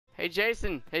Hey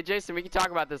Jason, we can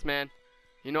talk about this, man.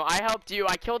 You know, I helped you.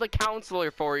 I killed a counselor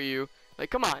for you.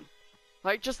 Like, come on.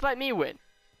 Like, just let me win.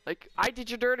 Like, I did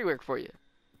your dirty work for you.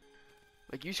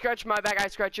 Like, you scratch my back, I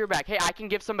scratch your back. Hey, I can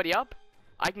give somebody up.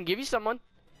 I can give you someone.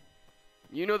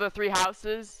 You know the 3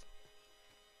 houses?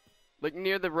 Like,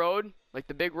 near the road? Like,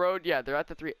 the big road? Yeah, they're at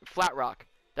the 3... Flat Rock.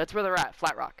 That's where they're at,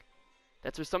 Flat Rock.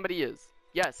 That's where somebody is.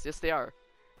 Yes, yes they are.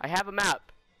 I have a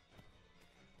map.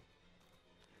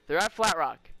 They're at Flat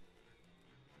Rock.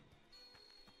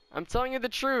 I'm telling you the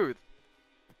truth.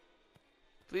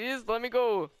 Please, let me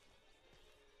go.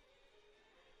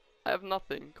 I have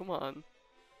nothing. Come on.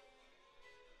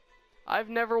 I've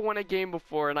never won a game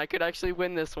before, and I could actually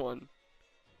win this one.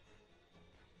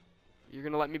 You're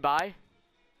gonna let me by?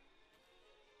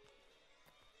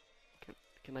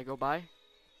 Can I go by?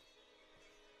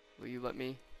 Will you let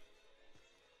me?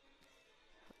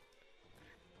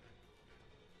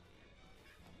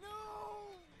 No!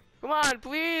 Come on,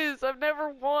 please! I've never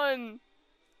won!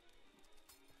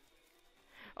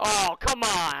 Oh, come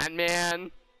on,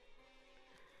 man!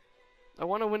 I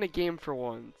want to win a game for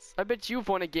once. I bet you've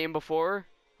won a game before,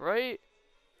 right?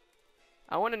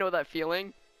 I want to know that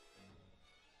feeling.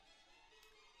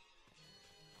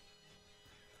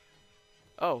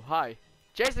 Oh, hi.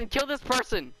 Jason, kill this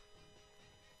person!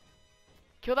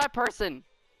 Kill that person!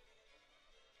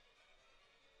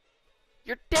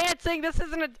 You're dancing! This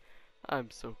isn't a...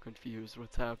 I'm so confused.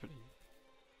 What's happening?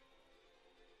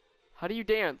 How do you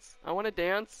dance? I want to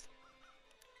dance.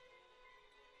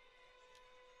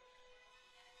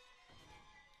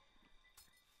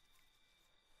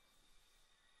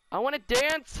 I want to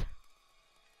dance!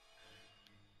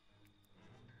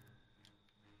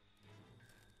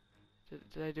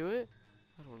 Did I do it?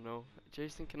 I don't know.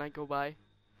 Jason, can I go by?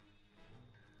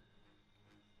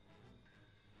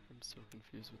 I'm so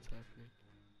confused what's happening.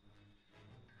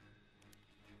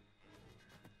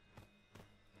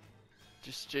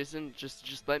 Jason,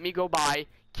 just let me go by,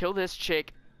 kill this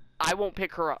chick, I won't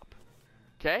pick her up.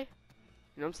 Okay?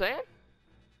 You know what I'm saying?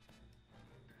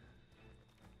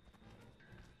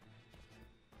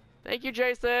 Thank you,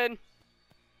 Jason!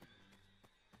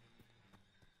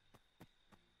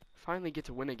 Finally get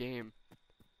to win a game.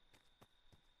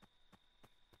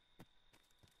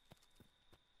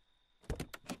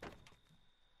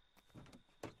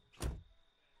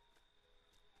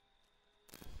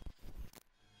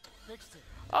 Fixed it.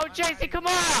 Oh, Jason, come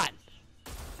on!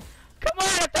 Come on,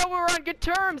 I thought we were on good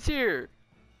terms here!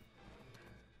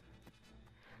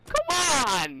 Come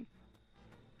on!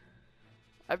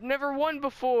 I've never won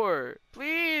before!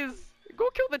 Please! Go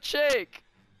kill the chick!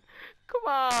 Come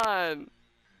on!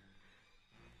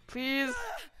 Please?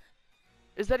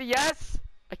 Is that a yes?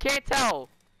 I can't tell.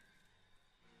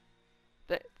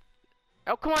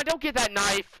 Oh, come on, don't get that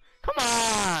knife! Come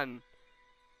on!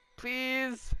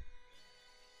 Please?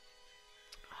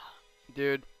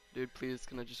 Dude, please,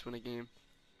 can I just win a game?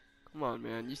 Come on,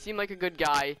 man. You seem like a good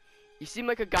guy. You seem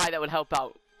like a guy that would help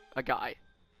out a guy.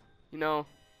 You know?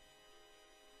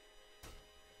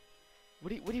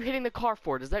 What are you hitting the car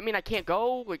for? Does that mean I can't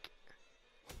go? Like...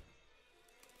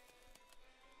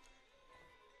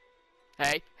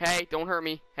 Hey, don't hurt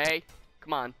me. Hey,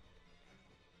 come on.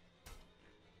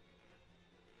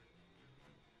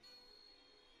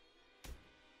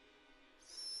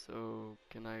 So,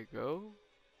 can I go?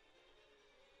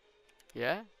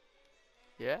 Yeah?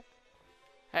 Yeah?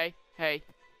 Hey,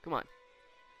 come on.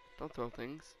 Don't throw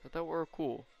things. I thought we were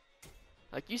cool.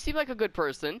 Like, you seem like a good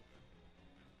person.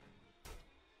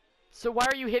 So why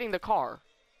are you hitting the car?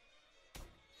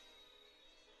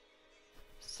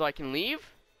 So I can leave?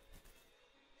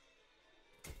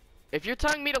 If you're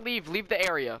telling me to leave, leave the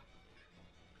area.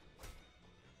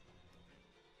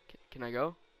 Can I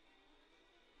go?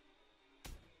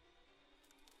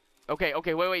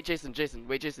 Okay, wait, Jason,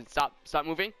 stop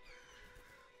moving.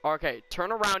 Okay,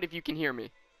 turn around if you can hear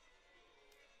me.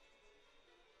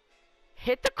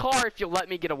 Hit the car if you'll let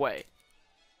me get away.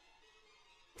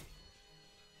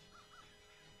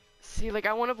 See, like,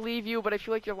 I want to leave you, but I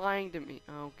feel like you're lying to me.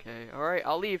 Okay, alright,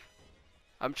 I'll leave.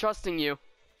 I'm trusting you.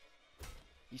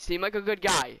 You seem like a good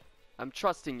guy. I'm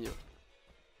trusting you.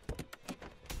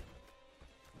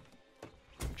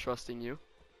 I'm trusting you.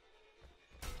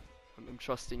 I'm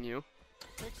trusting you.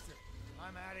 Fixed it.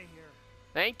 I'm out of here.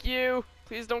 Thank you.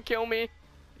 Please don't kill me.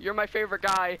 You're my favorite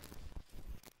guy.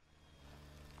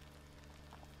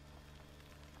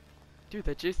 Dude,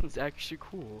 that Jason's actually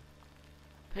cool.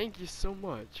 Thank you so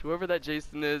much. Whoever that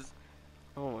Jason is.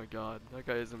 Oh my god, that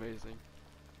guy is amazing.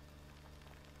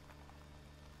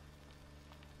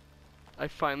 I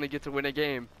finally get to win a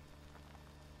game.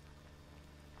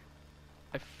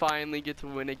 I finally get to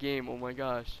win a game. Oh my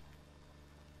gosh.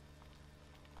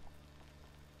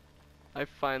 I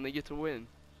finally get to win.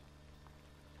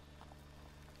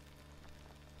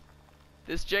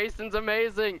 This Jason's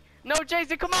amazing. No,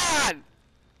 Jason, come on!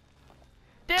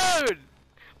 Dude!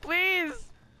 Please!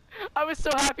 I was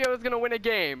so happy I was gonna win a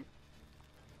game.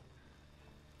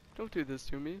 Don't do this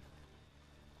to me.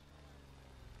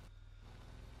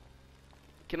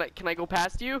 Can I go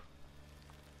past you?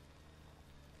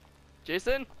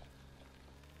 Jason?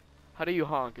 How do you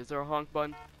honk? Is there a honk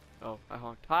button? Oh, I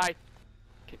honked. Hi.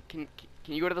 Can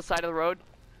you go to the side of the road?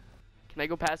 Can I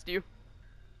go past you?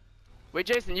 Wait,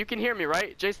 Jason, you can hear me,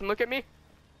 right? Jason, look at me.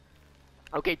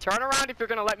 Okay, turn around if you're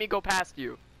gonna let me go past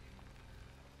you.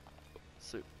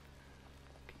 So,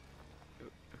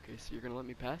 okay, so you're gonna let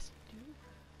me pass?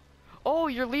 Oh,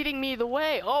 you're leading me the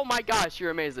way. Oh my gosh,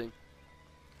 you're amazing.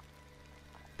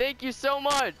 Thank you so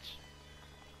much.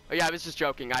 Oh yeah, I was just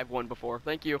joking. I've won before.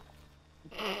 Thank you.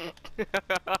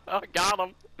 Got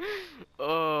him.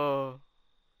 Oh.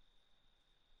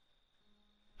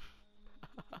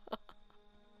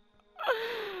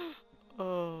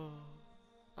 Oh.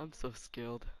 I'm so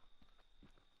skilled.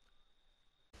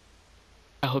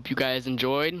 I hope you guys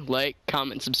enjoyed. Like,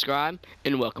 comment, subscribe,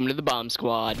 and welcome to the Bomb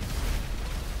Squad.